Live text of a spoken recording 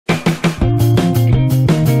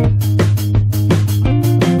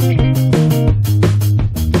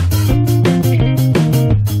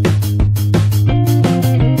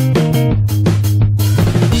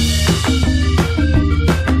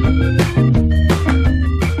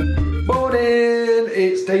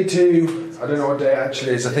I don't know what day it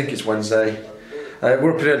actually is. I think it's Wednesday.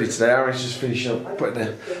 We're up early today. Aaron's just finishing up putting the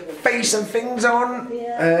face and things on.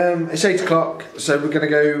 It's 8 o'clock, so we're going to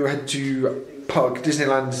go head to Park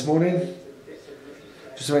Disneyland this morning.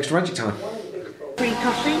 Just some extra magic time. 3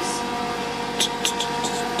 coffees.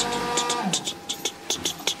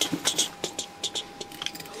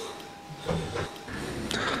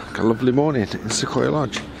 A lovely morning in Sequoia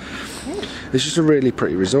Lodge. It's just a really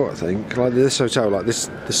pretty resort, I think. Like this hotel, like this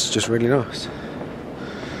is just really nice.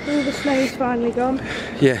 Oh, the snow's finally gone.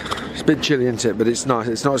 Yeah, it's a bit chilly, isn't it? But it's nice.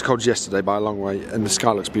 It's not as cold as yesterday by a long way, and the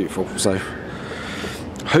sky looks beautiful. So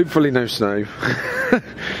hopefully no snow,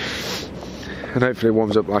 and hopefully it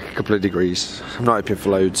warms up like a couple of degrees. I'm not hoping for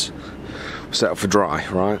loads. We'll set up for dry,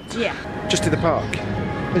 right? Yeah. Just in the park.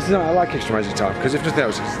 This is not, I like extra magic time because if nothing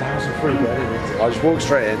else, it's 1,000 free. I just walk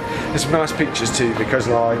straight in. There's some nice pictures too because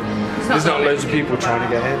like there's not loads of people trying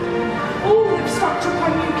to get in. Oh, they've stocked up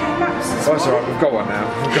on UK maps. Oh, that's alright, we've got one now.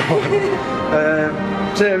 We've got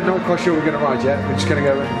one. So yeah, not quite sure we're going to ride yet. We're just going to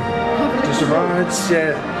go and do some rides.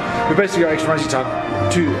 Yeah, we've basically got extra magic time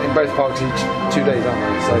in both parks each 2 days, aren't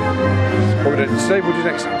we? So what we're doing today, we'll do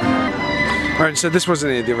next time. Alright, so this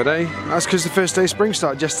wasn't here the other day. That's because the first day of spring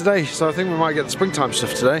started yesterday. So I think we might get the springtime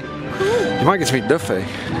stuff today. You might get to meet Duffy.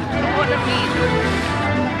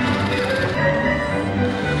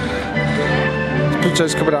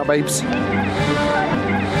 Pictures coming out, babes. I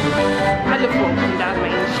love walking down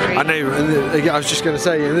Main Street. I know, and I was just going to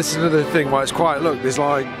say, and this is another thing why it's quiet. Look, there's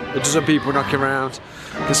like a dozen people knocking around.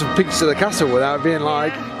 There's some pictures of the castle without being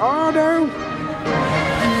like, oh no.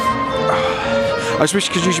 I just wish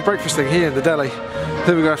you could use your breakfast thing here in the deli.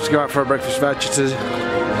 Then we're going to have to go out for a breakfast voucher to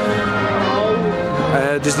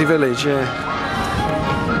Disney Village, yeah.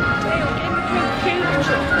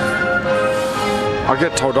 I'll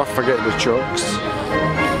get told off if I get the chucks.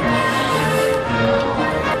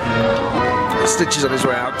 Stitch is on his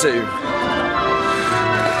way out too.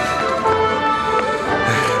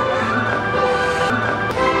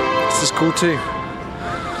 This is cool too.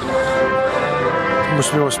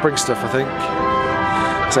 Must be more spring stuff, I think.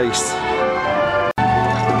 Taste.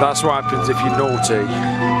 That's what happens if you're naughty.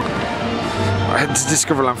 I head to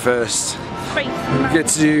Discoveryland first. We get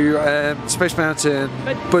to do Space Mountain,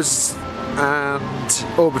 Buzz and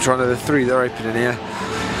Orbitron are the 3 that are open in here.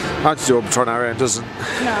 I had to do Orbitron, Aaron doesn't. No.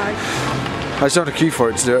 I just don't have a queue for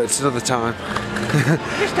it to do it, it's another time.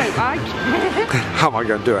 Just don't like. How am I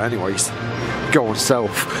going to do it anyways? Go on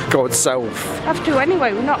self. Go on self. Have to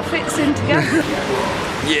anyway, we're not fixing together.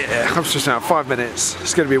 Yeah, I'm supposed to have 5 minutes.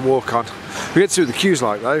 It's going to be a walk on. We get to see what the queue's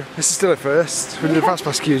like though. This is still a first. We did a fast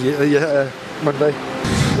pass queue Monday.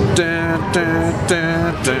 Yeah,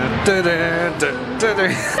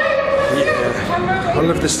 I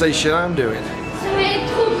love the station I'm doing.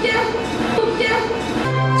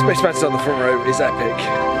 Space Mountain on the front row is epic.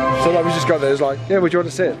 So like we just got there, it was like, yeah, where do you want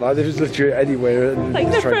to sit? Like there was literally anywhere.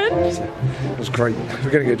 Like the front. It was great.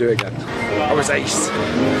 We're going to go do it again. I was ace.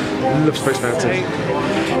 Love Space Mountain.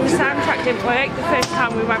 The soundtrack didn't work the first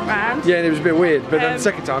time we went round. Yeah, and it was a bit weird, but then the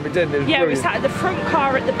second time it didn't. It was yeah, brilliant. we sat at the front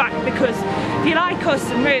car at the back because if you like us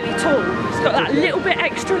and really tall, it's got that little bit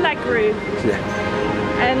extra leg room. Yeah.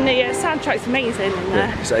 And the soundtrack's amazing in there.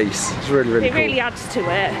 Yeah, it's ace. It's really, really cool. It really adds to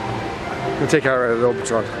it. We'll take our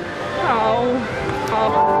Orbitron. Oh.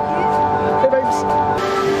 Hey babes.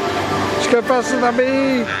 Just go faster than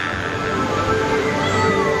me.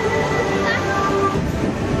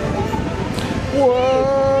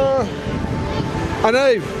 Whoa. I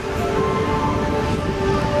know.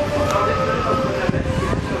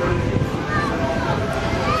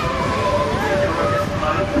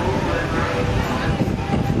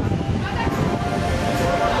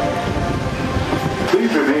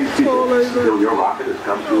 Please remain seated until your rocket has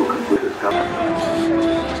come to a complete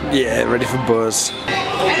Yeah, ready for Buzz.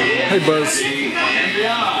 Hey Buzz.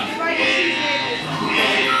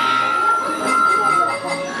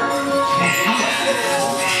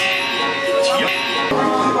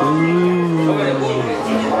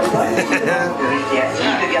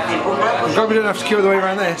 I'm glad we don't have to queue all the way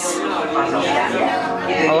around this.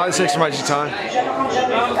 I like this extra magic time.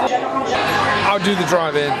 I'll do the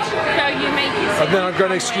drive-in. So you make it. And then I've got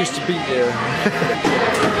an excuse to beat you.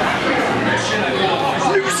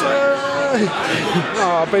 Loser!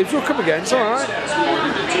 Oh, babes, we'll come again, it's alright.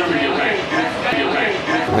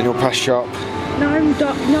 Annual pass shop. €9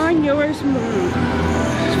 a month.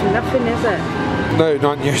 It's nothing, is it? No,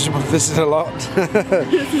 €9 a month, this is a lot.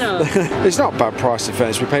 It's not. It's not a bad price in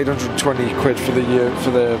fairness. We paid 120 quid for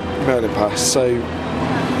the Merlin pass, so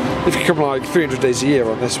if you come like 300 days a year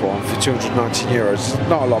on this one for €219, it's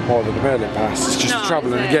not a lot more than a Merlin pass. It's just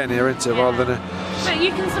travelling and getting here, isn't it? Yeah. Rather than a... But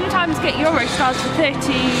you can sometimes get Eurostars for £30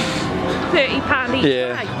 each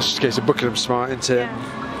yeah, way. it's just a case of booking them smart, isn't it?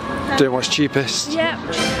 Yeah. Doing what's cheapest. Yep.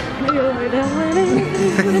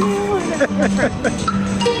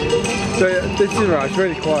 So yeah, this is right, it's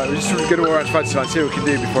really quiet. We're just going to walk around to Fantasyland, see what we can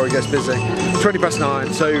do before it gets busy.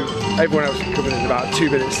 9:20, so everyone else can come in about 2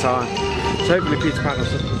 minutes time. So hopefully Peter Pan or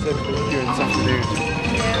something, so we'll do it this afternoon.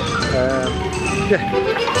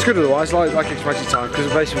 Yeah, it's good otherwise, like Extra Magic Time, because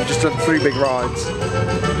basically we've just done 3 big rides.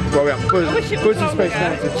 Well, we have Buzz and Space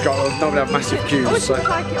Mountain's got normally have massive queues. I wish so. it was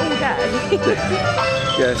like it all day.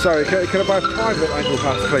 Yeah, sorry, can I buy a private annual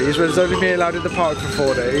pass please? Where there's only me allowed in the park for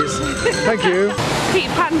 4 days. Thank you.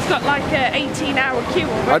 Peter Pan's got like an 18-hour queue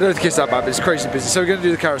already. I don't think it's that bad, but it's crazy busy. So we're going to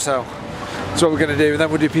do the carousel. That's what we're going to do, and then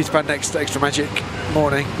we'll do Peter Pan next Extra Magic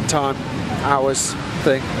morning, time, hours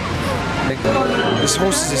thing. This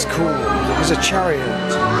horses is cool. There's a chariot.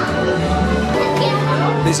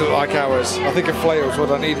 These are like ours. I think a flail's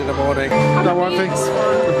what I need in the morning. No, one thing.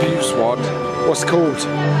 A Buse one. What's it called?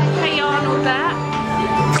 Hey Arnold there.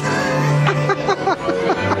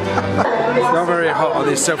 I'm very hot on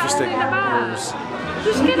these selfie-stick rules.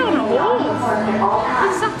 Just get on a horse.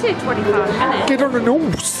 It's sat here 25 minutes. Get on an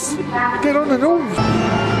horse. Get on an horse.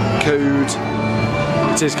 Code.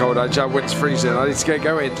 It is cold actually, wind's freezing. I need to get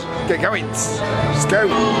going. Get going. Let's go.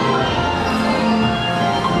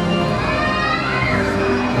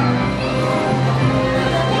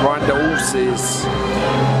 Ride the horses.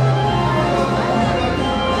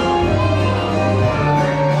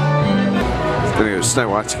 It's gonna go Snow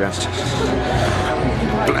White again.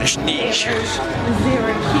 Blanche Neige.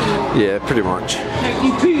 Yeah, pretty much.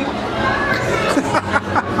 You poop.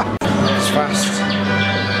 It's fast.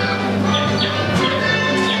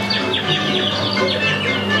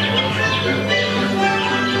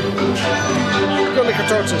 Go like a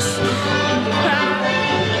tortoise.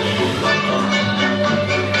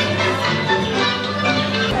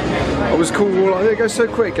 It was cool, like, it goes so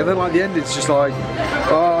quick, and then like the ending's just like,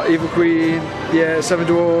 Evil Queen, yeah, 7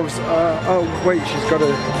 Dwarves, oh wait, she's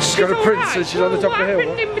got a prince and she's on the top of the hill.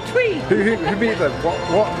 What happened in between? Who beat them?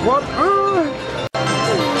 What?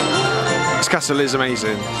 This castle is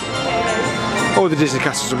amazing. All the Disney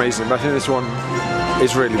castles are amazing, but I think this one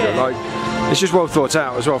is really good. Like, it's just well thought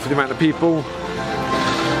out as well for the amount of people.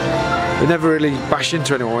 They never really bash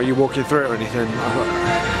into anyone while you're walking through it or anything.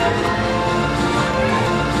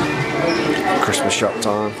 Christmas shop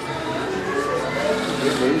time.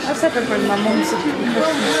 I said I'd bring my mum some Christmas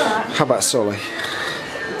back. How about Sully?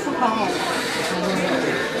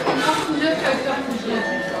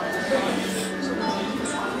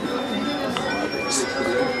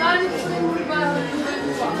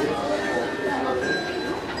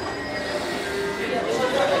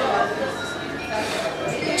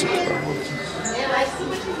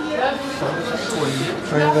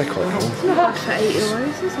 Oh yeah, they're quite cool. It's not bad for €8,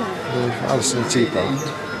 is it? Yeah, Alison Teapot.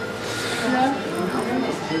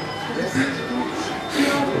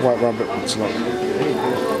 The White Rabbit one's like.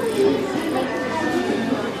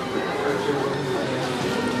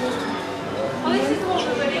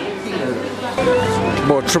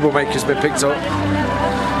 More troublemakers been picked up.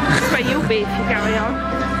 That's where you'll be if you carry on.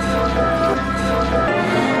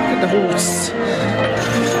 Get the horse.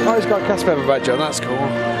 Oh, he's got a cast member badge on, that's cool.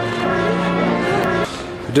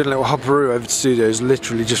 We're doing a little hopperoo over to studios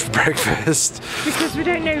literally just for breakfast. Because we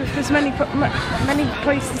don't know if there's many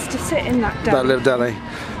places to sit in that deli. That little deli.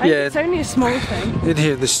 And yeah, it's only a small thing. In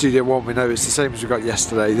here in the Studio 1 we know it's the same as we got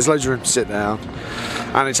yesterday. There's loads of room to sit down,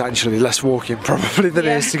 and it's actually less walking probably than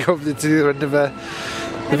it is to go up to the other end of the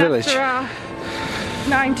village. After our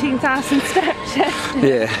 19,000 steps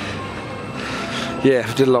yesterday. Yeah,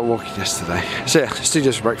 we did a lot of walking yesterday. So yeah,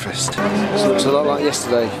 studios for breakfast. So it looks a lot like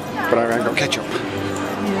yesterday, but I ran got ketchup.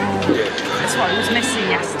 That's what was missing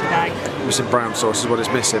yesterday. Missing brown sauce is what it's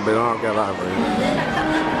missing, but I don't get that over it.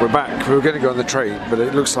 We're back. We were going to go on the train, but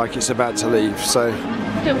it looks like it's about to leave, so...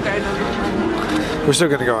 Still going on the train. We're still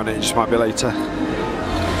going to go on it, it just might be later.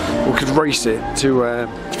 We could race it to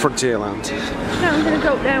Frontierland. No, I'm going to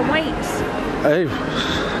go up there and wait. Oh,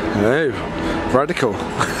 radical.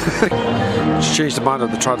 She's changed her mind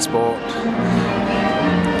on the transport.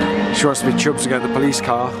 She wants to be chubs and get in the police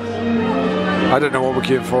car. I don't know what we're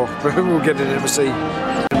queuing for, but we'll get in and we'll see.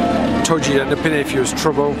 Told you you'd end up in here if you was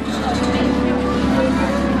trouble.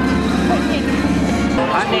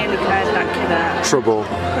 I nearly cleared that kid out. Trouble.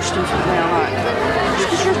 Pushed him from me, alright. Just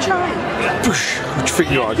because you're a child. Push. What do you think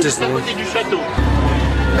you are, Disney?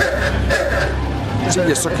 See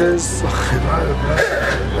you suckers.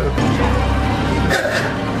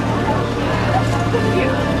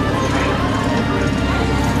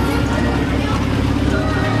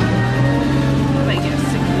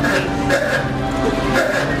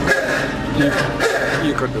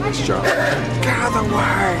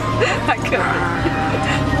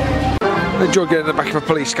 enjoy getting in the back of a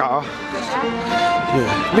police car.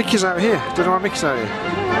 Yeah. Mickey's out here. Don't know why Mickey's out here.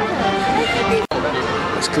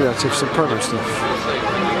 Let's clear out some promo stuff.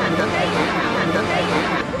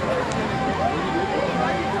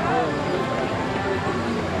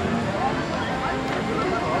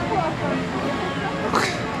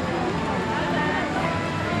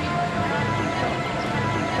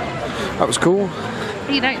 That was cool.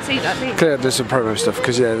 You don't see that, do you? Clearly there's some promo stuff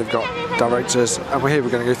because yeah, they've got directors and we're here, we're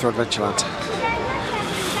going to go through Adventureland.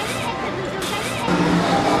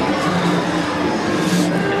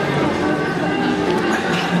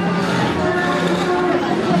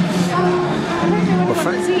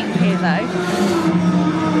 What's eating here though?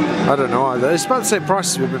 I don't know either. It's about the same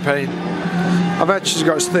price as we've been paying. I've actually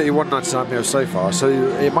got us £31.99 meal so far, so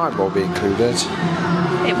it might well be included.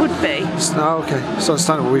 It would be. Oh, okay. It's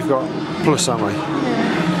understandable. We've got plus, haven't we?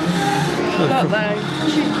 Got the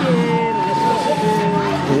chicken.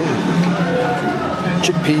 Yeah.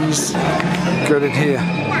 Chickpeas. Good in here.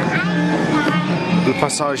 Le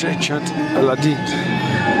passage ancient Aladdin.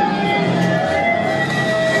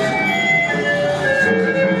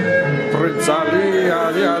 Prince Ali,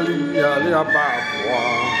 Ali, Ali, Ali, Ababwa.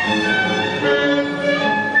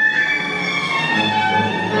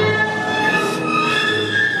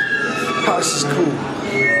 Oh, this is cool.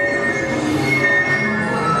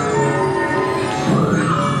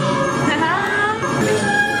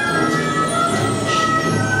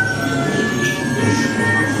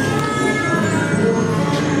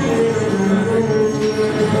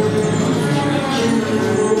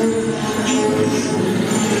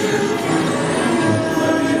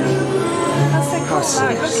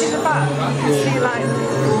 Like, look in the back, you can see like...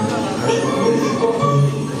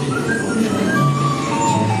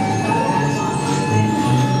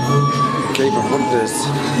 Game of Wonders.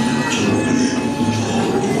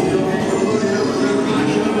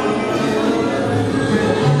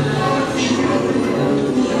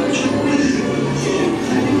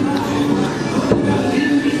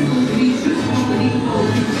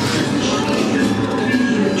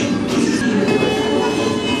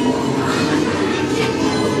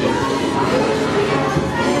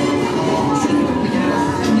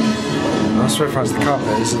 That's where it finds the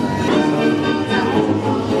carpet, isn't it?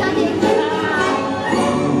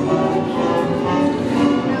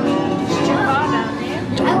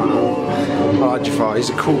 I like Jafar, he's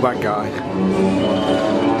a cool bad guy.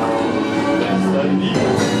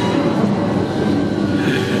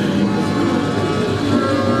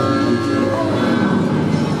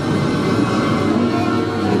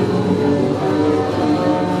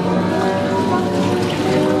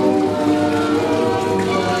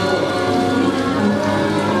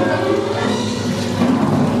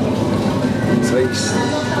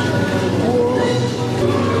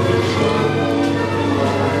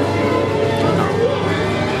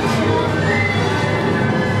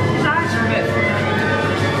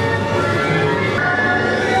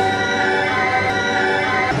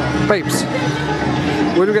 Babes,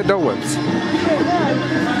 where do we get Dole Whips?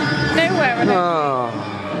 Nowhere. Oh,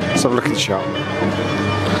 let's have a look at the shop.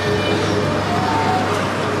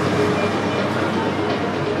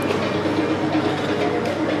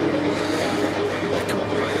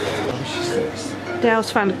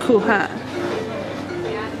 Dale's found a cool hat.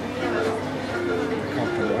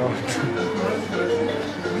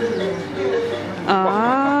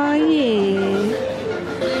 Ah, yeah.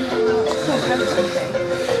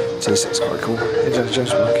 So this looks quite cool. Indiana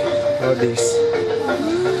Jones book. Like these.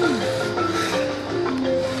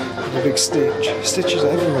 And a big Stitch. Stitch is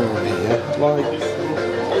everywhere on here. Like,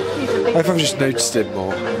 I think I've just noticed it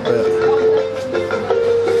more. But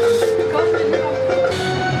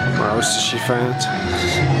what else has she found?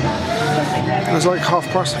 There's like half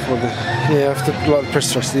price for them. Yeah, after like the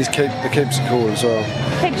Princess Dress, these the capes are cool as well.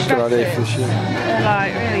 Kids' Good idea for this year. They're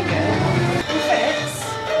like really good.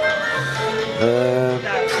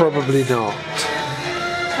 Probably not.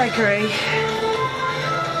 I agree.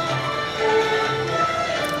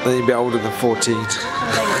 Then you'd be older than 14.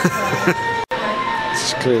 This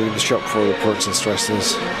is clearly the shop for the Princess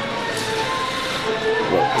Dresses.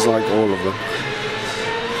 Well, it's like all of them.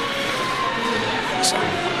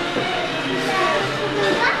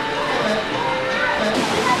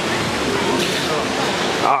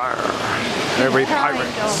 Every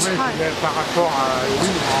pirate.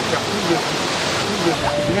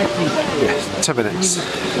 Yes, 10 minutes.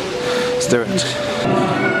 Let's do it.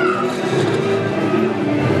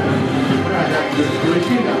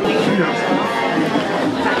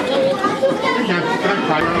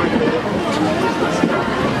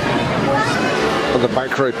 On the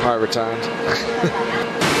back road pirate hand.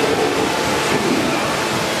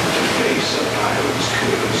 a pirate's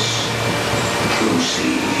curse.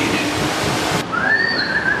 Proceed.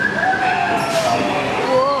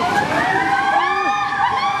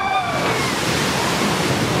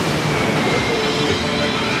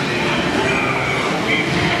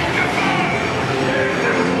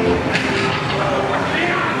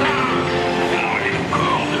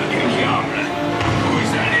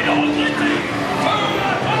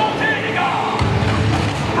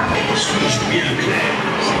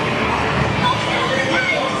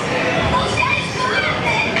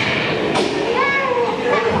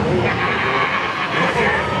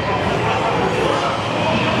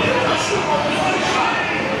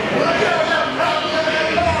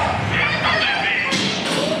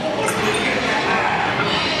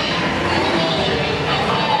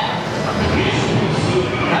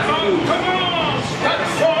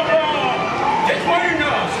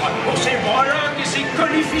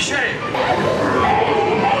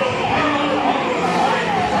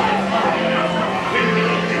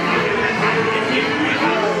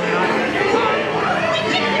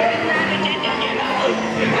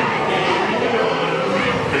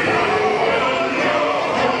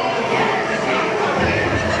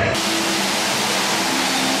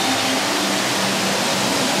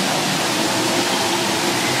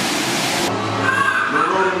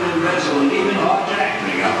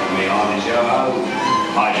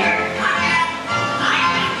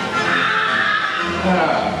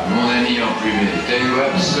 Ah, mon ami emplumé, t'as eu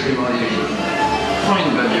absolument des vies. Prends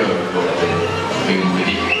une bagnole pour la peine. Et une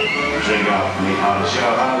petite. Drink up me heart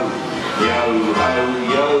show. Yo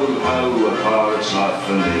ho, a pirate's life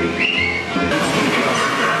for me.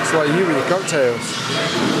 It's like you with your cocktails.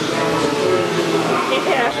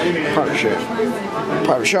 Pirate ship.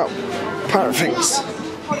 Pirate shop. Pirate things.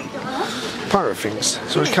 Pirate things.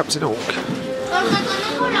 So Captain Hawk.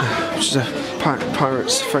 Which is a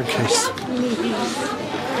pirate's phone case.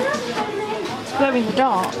 It's glow in the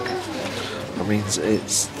dark. That means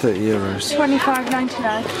it's €30.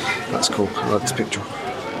 $25.99. That's cool. I like this picture.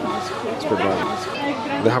 It's a bit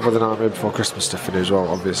bright. They have other Nightmare Before Christmas stuff in it as well,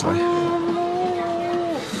 obviously.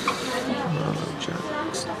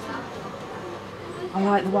 I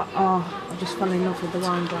like the what? Oh, I just fell in love with the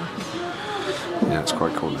wine glass. Yeah, it's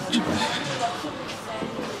quite cool actually.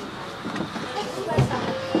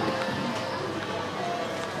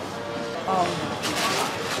 Oh.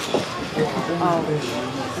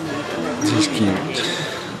 This is cute.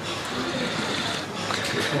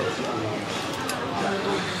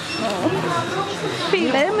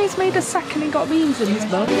 Feel him, he's made a sack and he got beans in his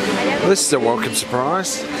mouth. Well, this is a welcome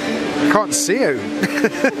surprise. I can't see you.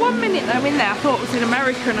 For 1 minute though in there I thought it was in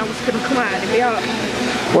America and I was going to come out and it'd be out.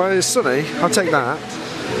 Well, it's sunny. I'll take that.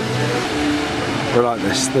 We like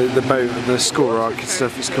this. The boat and the school ride and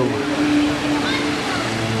stuff is cool.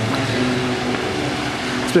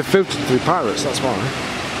 It's been filtered through pirates, that's why.